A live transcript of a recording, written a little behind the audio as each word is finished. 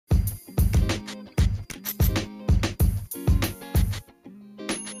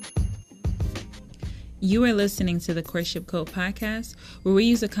You are listening to the Courtship Code podcast, where we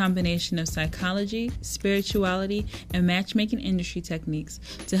use a combination of psychology, spirituality, and matchmaking industry techniques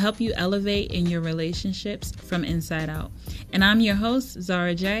to help you elevate in your relationships from inside out. And I'm your host,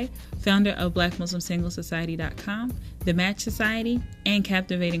 Zara J., founder of BlackMuslimSingleSociety.com, The Match Society, and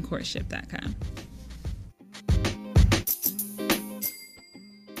CaptivatingCourtship.com.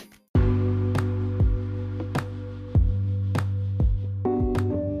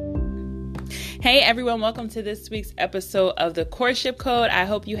 Hey everyone, welcome to this week's episode of the Courtship Code. I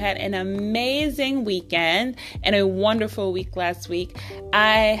hope you had an amazing weekend and a wonderful week last week.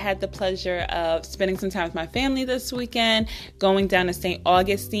 I had the pleasure of spending some time with my family this weekend, going down to St.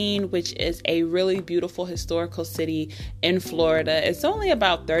 Augustine, which is a really beautiful historical city in Florida. It's only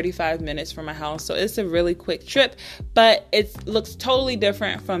about 35 minutes from my house, so it's a really quick trip, but it looks totally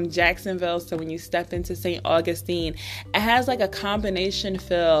different from Jacksonville. So when you step into St. Augustine, it has like a combination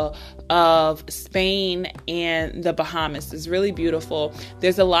feel of Spain and the Bahamas. Is really beautiful.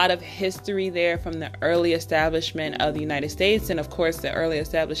 There's a lot of history there from the early establishment of the United States and, of course, the early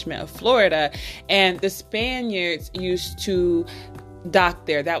establishment of Florida. And the Spaniards used to dock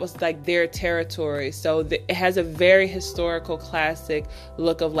there. That was like their territory. So it has a very historical, classic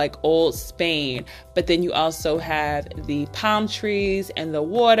look of like old Spain. But then you also have the palm trees and the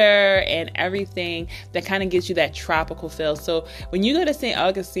water and everything that kind of gives you that tropical feel. So when you go to St.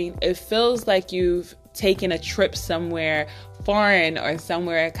 Augustine, it feels like you've taken a trip somewhere foreign or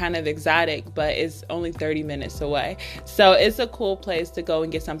somewhere kind of exotic, but it's only 30 minutes away. So it's a cool place to go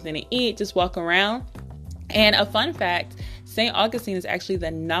and get something to eat, just walk around. And a fun fact, St. Augustine is actually the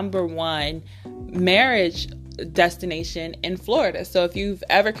 #1 marriage destination in Florida. So if you've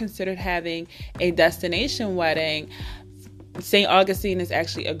ever considered having a destination wedding, St. Augustine is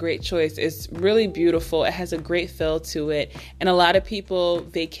actually a great choice. It's really beautiful. It has a great feel to it. And a lot of people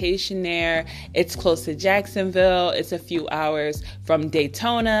vacation there. It's close to Jacksonville. It's a few hours from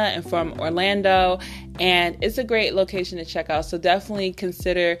Daytona and from Orlando. And it's a great location to check out. So definitely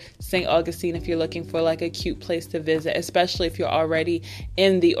consider St. Augustine if you're looking for like a cute place to visit, especially if you're already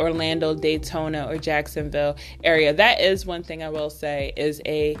in the Orlando, Daytona, or Jacksonville area. That is one thing I will say is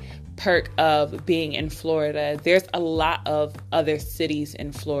a perk of being in Florida. There's a lot of other cities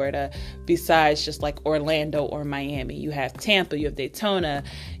in Florida besides just like Orlando or Miami. You have Tampa, you have Daytona,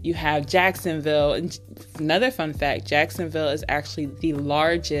 you have Jacksonville. And another fun fact, Jacksonville is actually the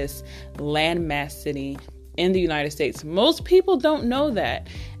largest landmass city in the United States. Most people don't know that.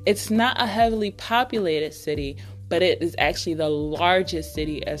 It's not a heavily populated city, but it is actually the largest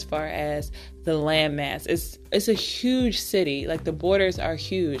city as far as the landmass. It's a huge city. Like the borders are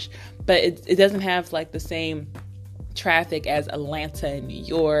huge, but it doesn't have like the same traffic as Atlanta and New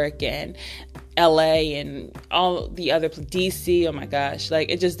York and LA and all the other DC. Oh my gosh. Like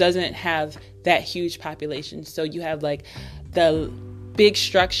it just doesn't have that huge population. So you have like the big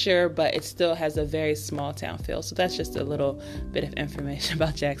structure, but it still has a very small town feel. So that's just a little bit of information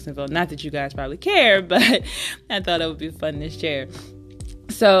about Jacksonville. Not that you guys probably care, but I thought it would be fun to share.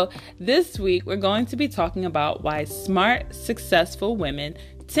 So this week, we're going to be talking about why smart, successful women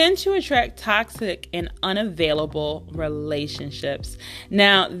tend to attract toxic and unavailable relationships.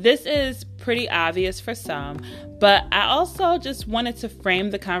 Now, this is pretty obvious for some, but I also just wanted to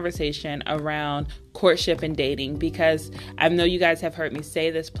frame the conversation around courtship and dating because I know you guys have heard me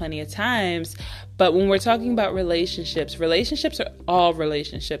say this plenty of times, but when we're talking about relationships are all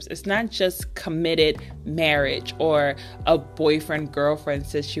relationships. It's not just committed marriage or a boyfriend-girlfriend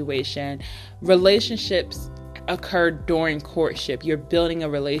situation. Relationships occur during courtship. You're building a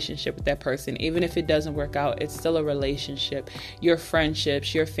relationship with that person. Even if it doesn't work out, it's still a relationship. Your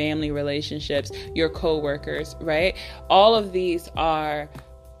friendships, your family relationships, your co-workers, right? All of these are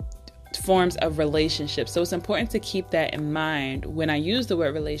forms of relationships. So it's important to keep that in mind when I use the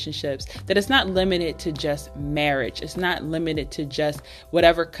word relationships, that it's not limited to just marriage. It's not limited to just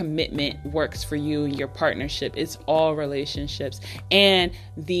whatever commitment works for you and your partnership. It's all relationships. And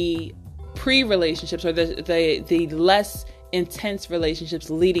the pre-relationships or the less intense relationships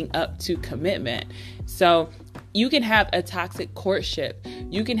leading up to commitment. So you can have a toxic courtship.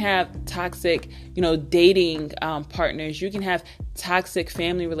 You can have toxic, dating partners. You can have toxic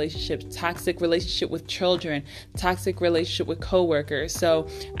family relationships, toxic relationship with children, toxic relationship with coworkers. So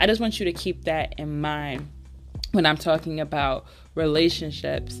I just want you to keep that in mind when I'm talking about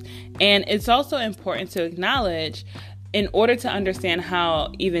relationships. And it's also important to acknowledge, in order to understand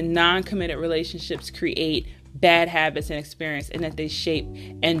how even non-committed relationships create bad habits and experience, and that they shape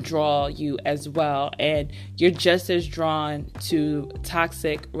and draw you as well. And you're just as drawn to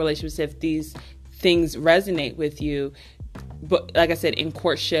toxic relationships if these things resonate with you. but like I said, in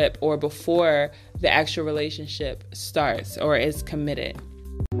courtship or before the actual relationship starts or is committed.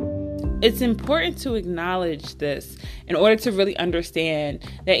 It's important to acknowledge this in order to really understand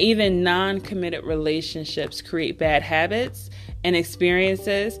that even non-committed relationships create bad habits and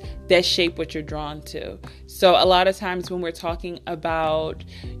experiences that shape what you're drawn to. So a lot of times when we're talking about,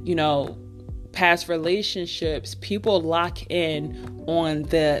 past relationships, people lock in on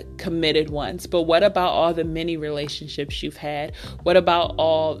the committed ones. But what about all the many relationships you've had? What about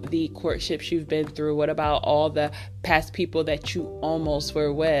all the courtships you've been through? What about all the past people that you almost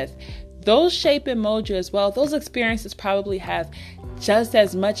were with? Those shape and mold you as well. Those experiences probably have just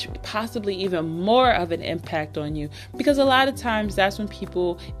as much, possibly even more of an impact on you, because a lot of times that's when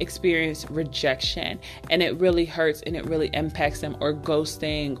people experience rejection and it really hurts and it really impacts them, or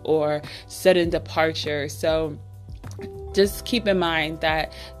ghosting or sudden departure. So just keep in mind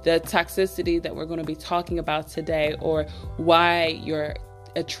that the toxicity that we're going to be talking about today, or why you're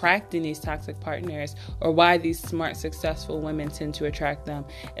attracting these toxic partners, or why these smart, successful women tend to attract them,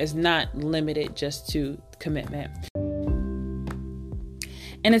 is not limited just to commitment.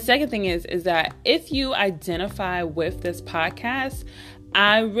 And the second thing is that if you identify with this podcast,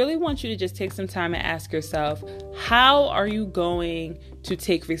 I really want you to just take some time and ask yourself, how are you going to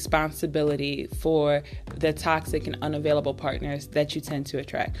take responsibility for the toxic and unavailable partners that you tend to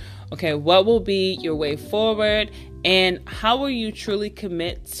attract? Okay, what will be your way forward? And how will you truly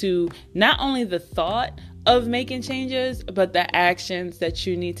commit to not only the thought of making changes, but the actions that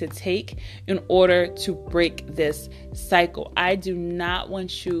you need to take in order to break this cycle? I do not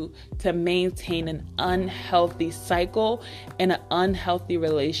want you to maintain an unhealthy cycle and unhealthy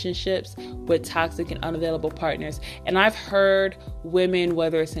relationships with toxic and unavailable partners. And I've heard women,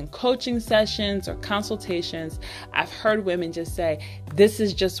 whether it's in coaching sessions or consultations, I've heard women just say, this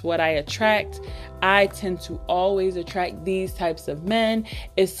is just what I attract. I tend to always attract these types of men.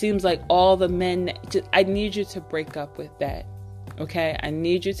 It seems like all the men, I need you to break up with that. Okay, I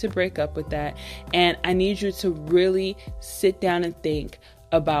need you to break up with that. And I need you to really sit down and think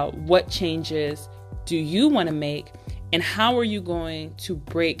about what changes do you want to make, and how are you going to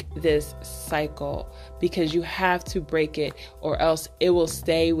break this cycle? Because you have to break it, or else it will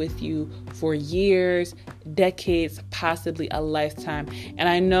stay with you for years, decades, possibly a lifetime. And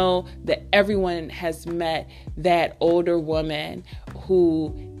I know that everyone has met that older woman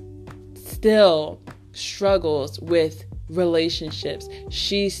who still struggles with relationships.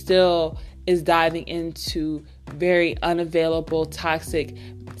 She still is diving into very unavailable, toxic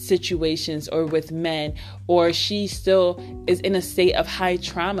situations, or with men, or she still is in a state of high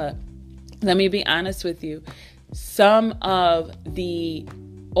trauma. Let me be honest with you. Some of the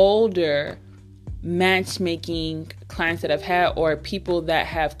older matchmaking clients that I've had, or people that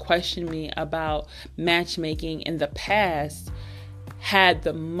have questioned me about matchmaking in the past, had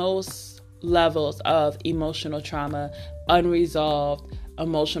the most levels of emotional trauma, unresolved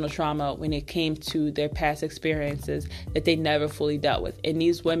emotional trauma when it came to their past experiences that they never fully dealt with. And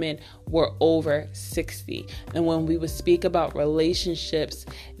these women were over 60. And when we would speak about relationships,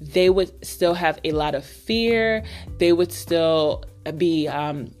 they would still have a lot of fear. They would still be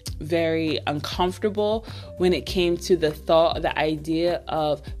very uncomfortable when it came to the thought, the idea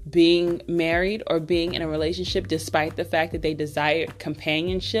of being married or being in a relationship, despite the fact that they desired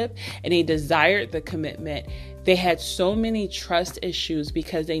companionship and they desired the commitment. They had so many trust issues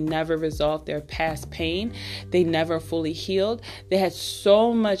because they never resolved their past pain. They never fully healed. They had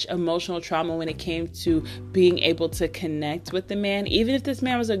so much emotional trauma when it came to being able to connect with the man, even if this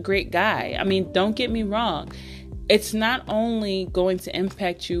man was a great guy. I mean, don't get me wrong. It's not only going to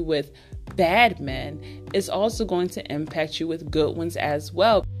impact you with bad men, it's also going to impact you with good ones as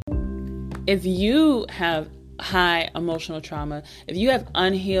well. If you have high emotional trauma, if you have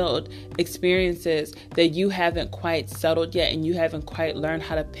unhealed experiences that you haven't quite settled yet and you haven't quite learned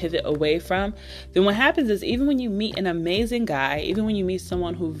how to pivot away from, then what happens is, even when you meet an amazing guy, even when you meet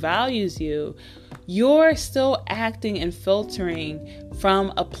someone who values you, you're still acting and filtering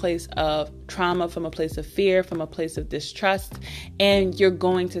from a place of trauma, from a place of fear, from a place of distrust, and you're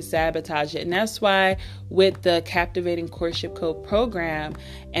going to sabotage it. And that's why with the Captivating Courtship Code program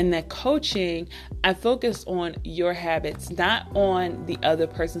and the coaching, I focus on your habits, not on the other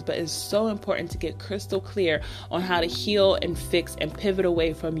person's, but it's so important to get crystal clear on how to heal and fix and pivot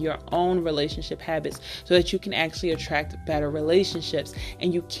away from your own relationship habits so that you can actually attract better relationships.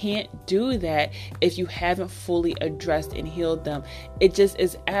 And you can't do that if you haven't fully addressed and healed them. It just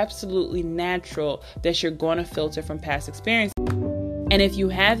is absolutely natural that you're going to filter from past experiences. And if you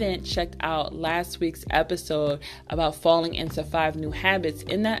haven't checked out last week's episode about falling into 5 new habits,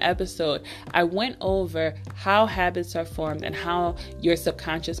 in that episode, I went over how habits are formed and how your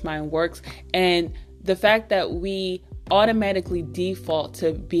subconscious mind works, and the fact that we automatically default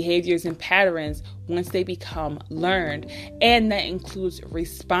to behaviors and patterns once they become learned. And that includes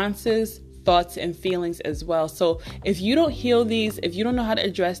responses, thoughts, and feelings as well. So if you don't heal these, if you don't know how to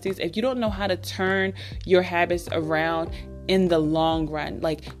address these, if you don't know how to turn your habits around in the long run,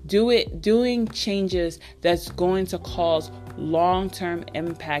 like doing changes that's going to cause long-term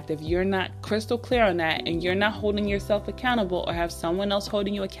impact, if you're not crystal clear on that and you're not holding yourself accountable or have someone else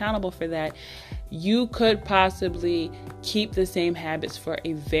holding you accountable for that, you could possibly keep the same habits for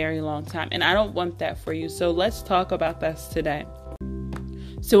a very long time. And I don't want that for you. So let's talk about this today.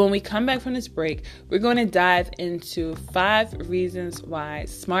 So when we come back from this break, we're going to dive into 5 reasons why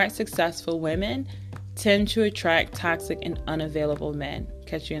smart, successful women tend to attract toxic and unavailable men.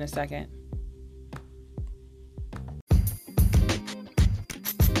 Catch you in a second.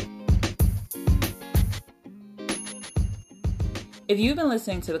 If you've been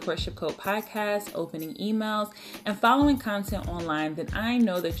listening to the Courtship Code podcast, opening emails, and following content online, then I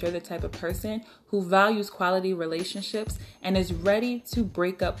know that you're the type of person who values quality relationships and is ready to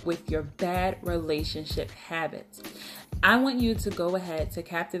break up with your bad relationship habits. I want you to go ahead to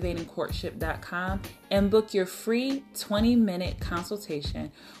captivatingcourtship.com and book your free 20-minute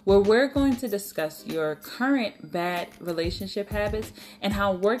consultation where we're going to discuss your current bad relationship habits and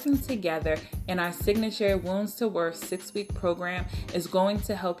how working together in our signature Wounds to Worth 6-week program is going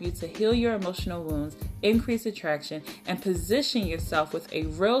to help you to heal your emotional wounds, increase attraction, and position yourself with a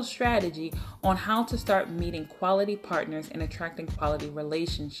real strategy on how to start meeting quality partners and attracting quality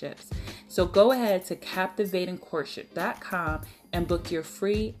relationships. So go ahead to captivatingcourtship.com and book your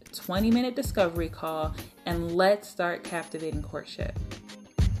free 20-minute discovery call, and let's start captivating courtship.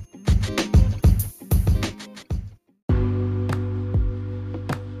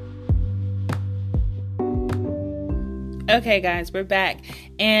 Okay, guys, we're back,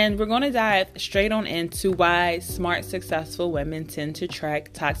 and we're going to dive straight on into why smart, successful women tend to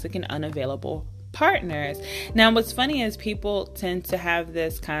attract toxic and unavailable partners. Now, what's funny is people tend to have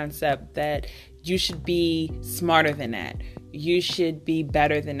this concept that you should be smarter than that. You should be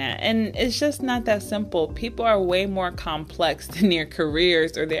better than that. And it's just not that simple. People are way more complex than their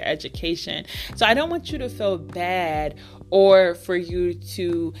careers or their education. So I don't want you to feel bad or for you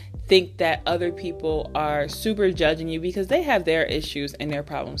to think that other people are super judging you, because they have their issues and their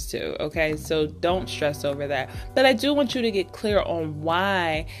problems too. Okay, so don't stress over that. But I do want you to get clear on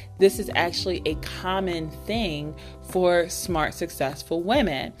why this is actually a common thing for smart, successful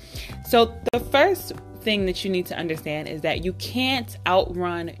women. So the first thing that you need to understand is that you can't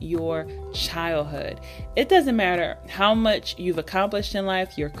outrun your childhood. It doesn't matter how much you've accomplished in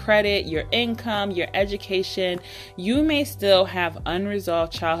life, your credit, your income, your education, you may still have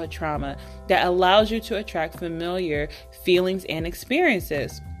unresolved childhood trauma that allows you to attract familiar feelings and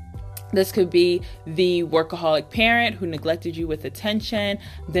experiences. This could be the workaholic parent who neglected you with attention,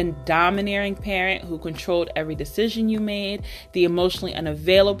 the domineering parent who controlled every decision you made, the emotionally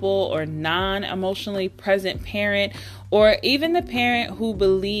unavailable or non-emotionally present parent, or even the parent who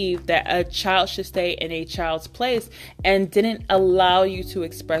believed that a child should stay in a child's place and didn't allow you to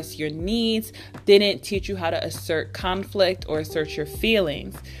express your needs, didn't teach you how to assert conflict or assert your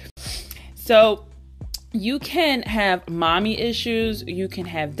feelings. So you can have mommy issues, you can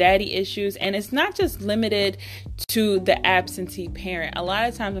have daddy issues, and it's not just limited to the absentee parent. A lot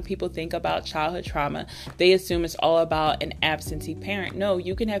of times when people think about childhood trauma, they assume it's all about an absentee parent. No,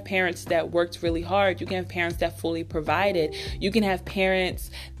 you can have parents that worked really hard. You can have parents that fully provided. You can have parents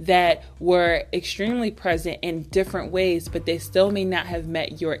that were extremely present in different ways, but they still may not have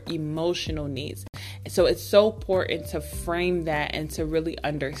met your emotional needs. So it's so important to frame that and to really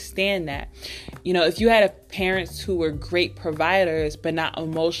understand that. You know, if you had parents who were great providers but not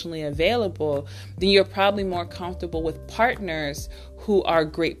emotionally available, then you're probably more comfortable with partners who are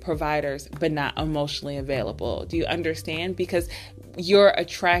great providers but not emotionally available. Do you understand? Because you're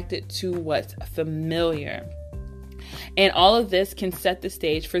attracted to what's familiar. And all of this can set the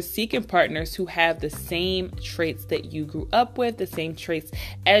stage for seeking partners who have the same traits that you grew up with, the same traits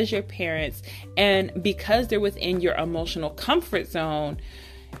as your parents. And because they're within your emotional comfort zone,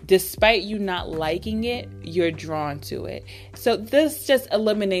 despite you not liking it, you're drawn to it. So this just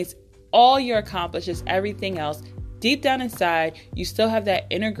eliminates all your accomplishments, everything else. Deep down inside, you still have that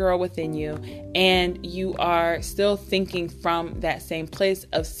inner girl within you, and you are still thinking from that same place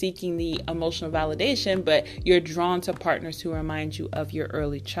of seeking the emotional validation, but you're drawn to partners who remind you of your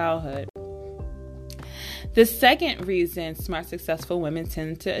early childhood. The second reason smart, successful women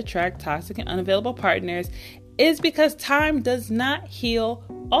tend to attract toxic and unavailable partners is because time does not heal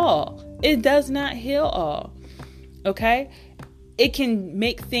all. It does not heal all. Okay? It can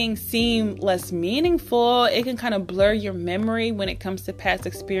make things seem less meaningful. It can kind of blur your memory when it comes to past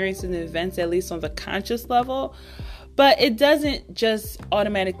experiences and events, at least on the conscious level. But it doesn't just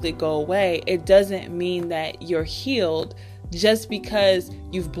automatically go away. It doesn't mean that you're healed just because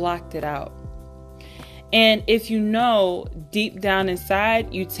you've blocked it out. And if you know deep down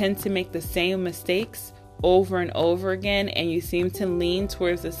inside, you tend to make the same mistakes over and over again, and you seem to lean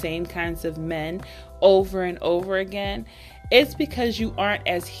towards the same kinds of men over and over again, it's because you aren't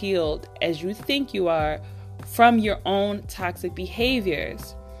as healed as you think you are from your own toxic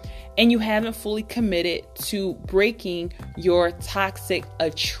behaviors. And you haven't fully committed to breaking your toxic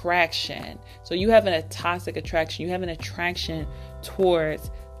attraction. So you have a toxic attraction. You have an attraction towards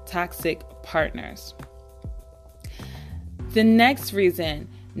toxic partners. The next reason,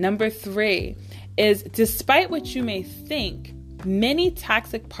 number 3, is despite what you may think, many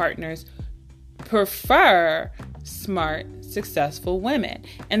toxic partners prefer smart, successful women.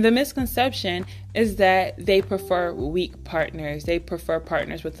 And the misconception is that they prefer weak partners. They prefer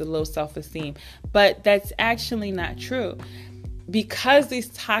partners with a low self-esteem. But that's actually not true. Because these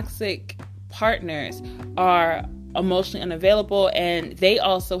toxic partners are emotionally unavailable, and they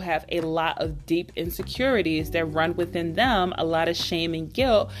also have a lot of deep insecurities that run within them, a lot of shame and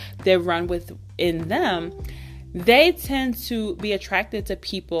guilt that run within them, they tend to be attracted to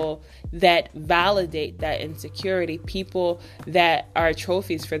people that validate that insecurity, people that are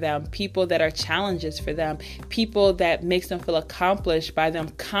trophies for them, people that are challenges for them, people that makes them feel accomplished by them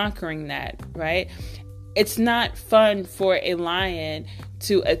conquering that, right? It's not fun for a lion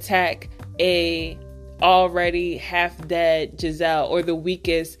to attack a already half dead Giselle or the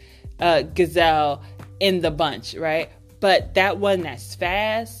weakest gazelle in the bunch, right? But that one that's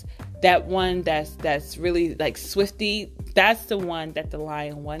fast, that one that's really like swifty, that's the one that the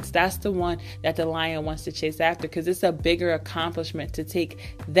lion wants. That's the one that the lion wants to chase after, because it's a bigger accomplishment to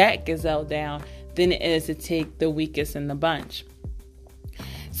take that gazelle down than it is to take the weakest in the bunch.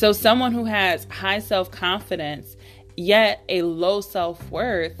 So someone who has high self-confidence yet a low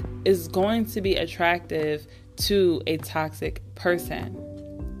self-worth is going to be attractive to a toxic person.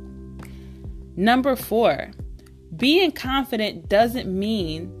 Number 4, being confident doesn't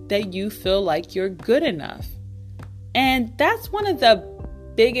mean that you feel like you're good enough. And that's one of the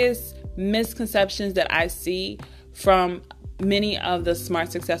biggest misconceptions that I see from many of the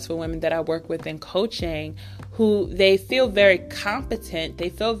smart, successful women that I work with in coaching, who they feel very competent, they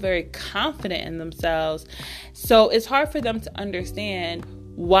feel very confident in themselves. So it's hard for them to understand,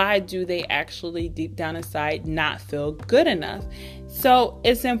 why do they actually deep down inside not feel good enough? So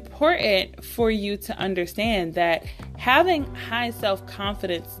it's important for you to understand that having high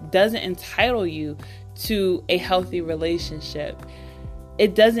self-confidence doesn't entitle you to a healthy relationship.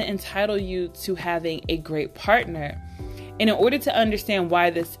 It doesn't entitle you to having a great partner. And in order to understand why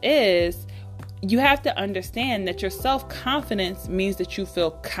this is, you have to understand that your self-confidence means that you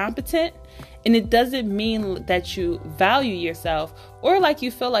feel competent, and it doesn't mean that you value yourself or like you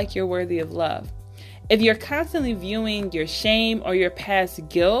feel like you're worthy of love. If you're constantly viewing your shame or your past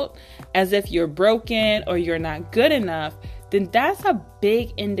guilt as if you're broken or you're not good enough, then that's a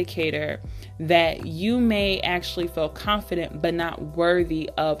big indicator that you may actually feel confident but not worthy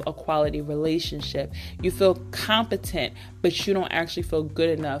of a quality relationship. You feel competent, but you don't actually feel good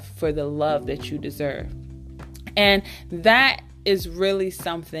enough for the love that you deserve. And that is really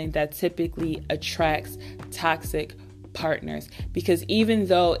something that typically attracts toxic partners, because even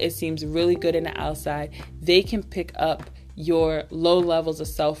though it seems really good in the outside, they can pick up your low levels of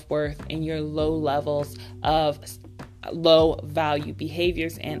self-worth and your low levels of low value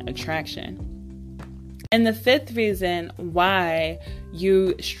behaviors and attraction. And the 5th reason why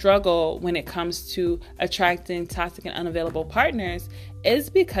you struggle when it comes to attracting toxic and unavailable partners is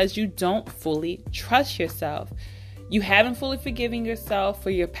because you don't fully trust yourself. You haven't fully forgiven yourself for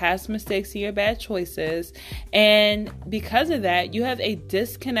your past mistakes and your bad choices. And because of that, you have a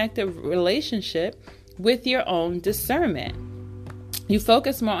disconnected relationship with your own discernment. You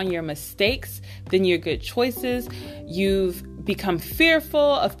focus more on your mistakes than your good choices. You've become fearful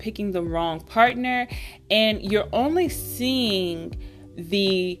of picking the wrong partner, and you're only seeing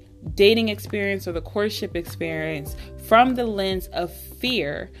the dating experience or the courtship experience from the lens of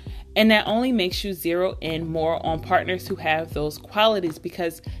fear. And that only makes you zero in more on partners who have those qualities,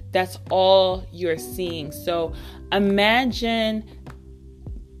 because that's all you're seeing. So imagine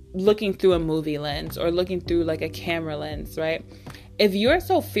looking through a movie lens or looking through like a camera lens, right? if you're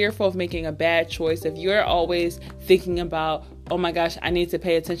so fearful of making a bad choice, if you're always thinking about, oh my gosh, I need to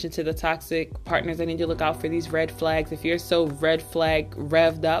pay attention to the toxic partners, I need to look out for these red flags. If you're so red flag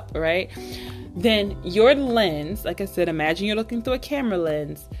revved up, right? Then your lens, like I said, imagine you're looking through a camera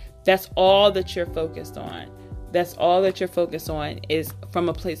lens. That's all that you're focused on. That's all that you're focused on is from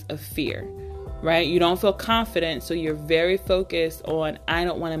a place of fear, right? You don't feel confident, so you're very focused on, I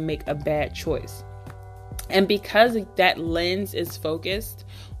don't want to make a bad choice. And because that lens is focused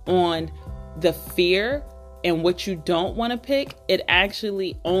on the fear and what you don't want to pick, it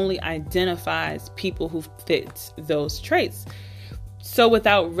actually only identifies people who fit those traits. So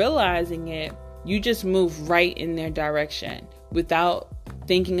without realizing it, you just move right in their direction without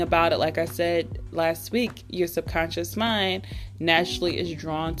thinking about it. Like I said last week, your subconscious mind naturally is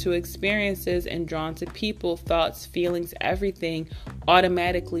drawn to experiences and drawn to people, thoughts, feelings, everything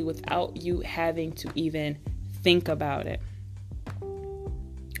automatically without you having to even think about it.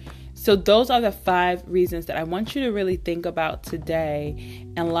 So those are the 5 reasons that I want you to really think about today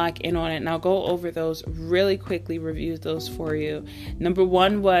and lock in on it. And I'll go over those really quickly, review those for you. Number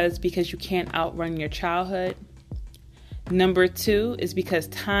 1 was because you can't outrun your childhood. Number 2 is because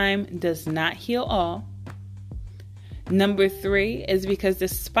time does not heal all. Number 3 is because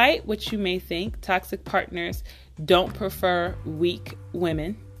despite what you may think, toxic partners don't prefer weak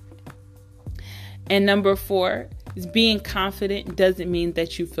women. And number 4 is being confident doesn't mean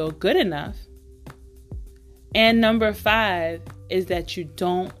that you feel good enough. And number 5 is that you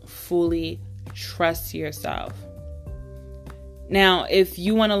don't fully trust yourself. Now, if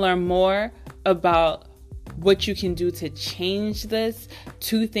you want to learn more about what you can do to change this,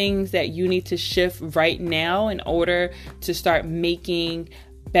 2 things that you need to shift right now in order to start making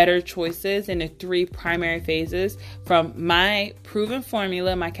better choices in the 3 primary phases from my proven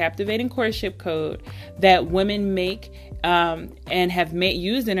formula, my captivating courtship code that women make and have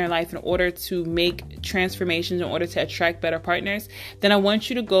used in their life in order to make transformations, in order to attract better partners, then I want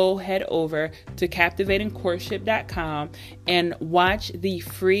you to go head over to captivatingcourtship.com and watch the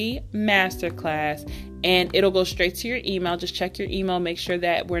free masterclass. And it'll go straight to your email. Just check your email, make sure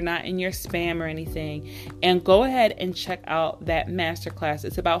that we're not in your spam or anything. And go ahead and check out that masterclass.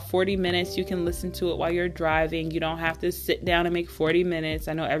 It's about 40 minutes. You can listen to it while you're driving. You don't have to sit down and make 40 minutes.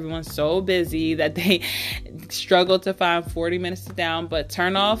 I know everyone's so busy that they struggle to find 40 minutes to down, but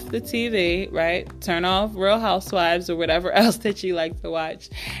turn off the TV, right? Turn off Real Housewives or whatever else that you like to watch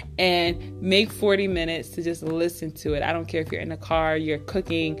and make 40 minutes to just listen to it. I don't care if you're in the car, you're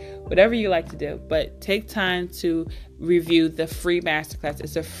cooking, whatever you like to do, but take time to review the free masterclass.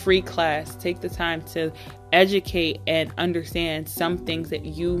 It's a free class. Take the time to educate and understand some things that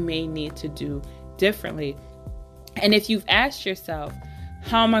you may need to do differently. And if you've asked yourself,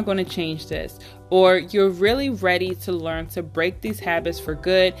 how am I going to change this? Or you're really ready to learn to break these habits for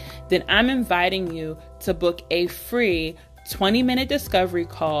good, then I'm inviting you to book a free 20-minute discovery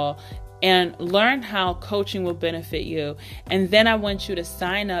call and learn how coaching will benefit you. And then I want you to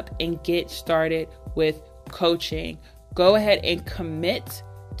sign up and get started with coaching. Go ahead and commit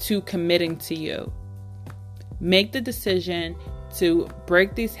to committing to you. Make the decision to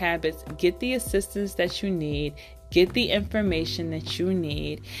break these habits, get the assistance that you need, get the information that you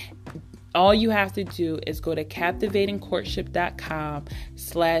need. All you have to do is go to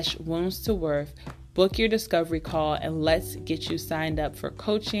captivatingcourtship.com/wounds to worth. Book your discovery call and let's get you signed up for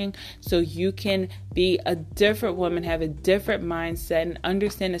coaching so you can be a different woman, have a different mindset, and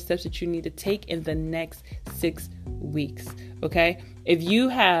understand the steps that you need to take in the next 6 weeks. Okay? If you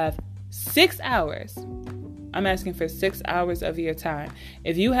have 6 hours, I'm asking for 6 hours of your time.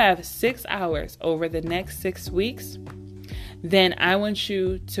 If you have 6 hours over the next 6 weeks, then I want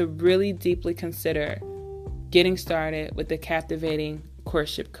you to really deeply consider getting started with the Captivating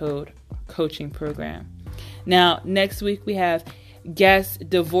Courtship Code coaching program. Now, next week we have guest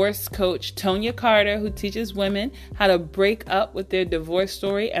divorce coach Tonya Carter, who teaches women how to break up with their divorce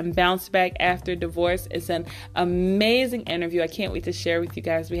story and bounce back after divorce. It's an amazing interview. I can't wait to share with you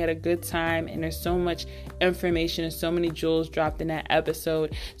guys. We had a good time and there's so much information and so many jewels dropped in that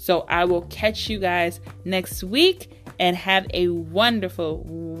episode. So I will catch you guys next week and have a wonderful,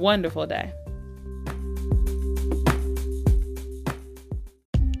 wonderful day.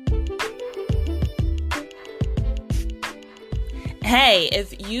 Hey,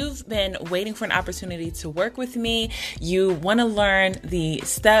 if you've been waiting for an opportunity to work with me, you want to learn the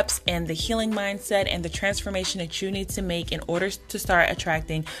steps and the healing mindset and the transformation that you need to make in order to start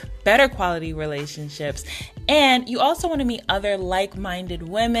attracting better quality relationships And you also want to meet other like-minded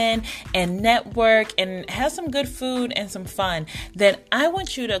women and network and have some good food and some fun, then I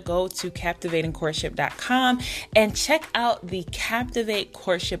want you to go to captivatingcourtship.com and check out the Captivate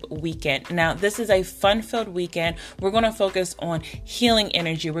Courtship Weekend. Now, this is a fun-filled weekend. We're going to focus on healing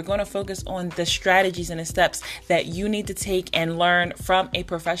energy. We're going to focus on the strategies and the steps that you need to take and learn from a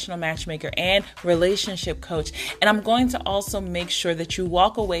professional matchmaker and relationship coach. And I'm going to also make sure that you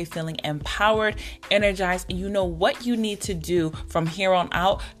walk away feeling empowered, energized, and you know what you need to do from here on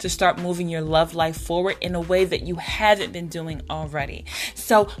out to start moving your love life forward in a way that you haven't been doing already.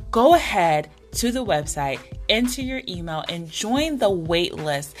 So go ahead to the website, enter your email, and join the wait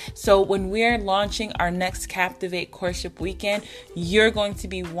list. So when we're launching our next Captivate Courtship Weekend, you're going to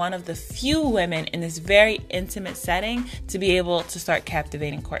be one of the few women in this very intimate setting to be able to start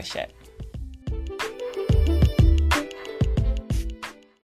captivating courtship.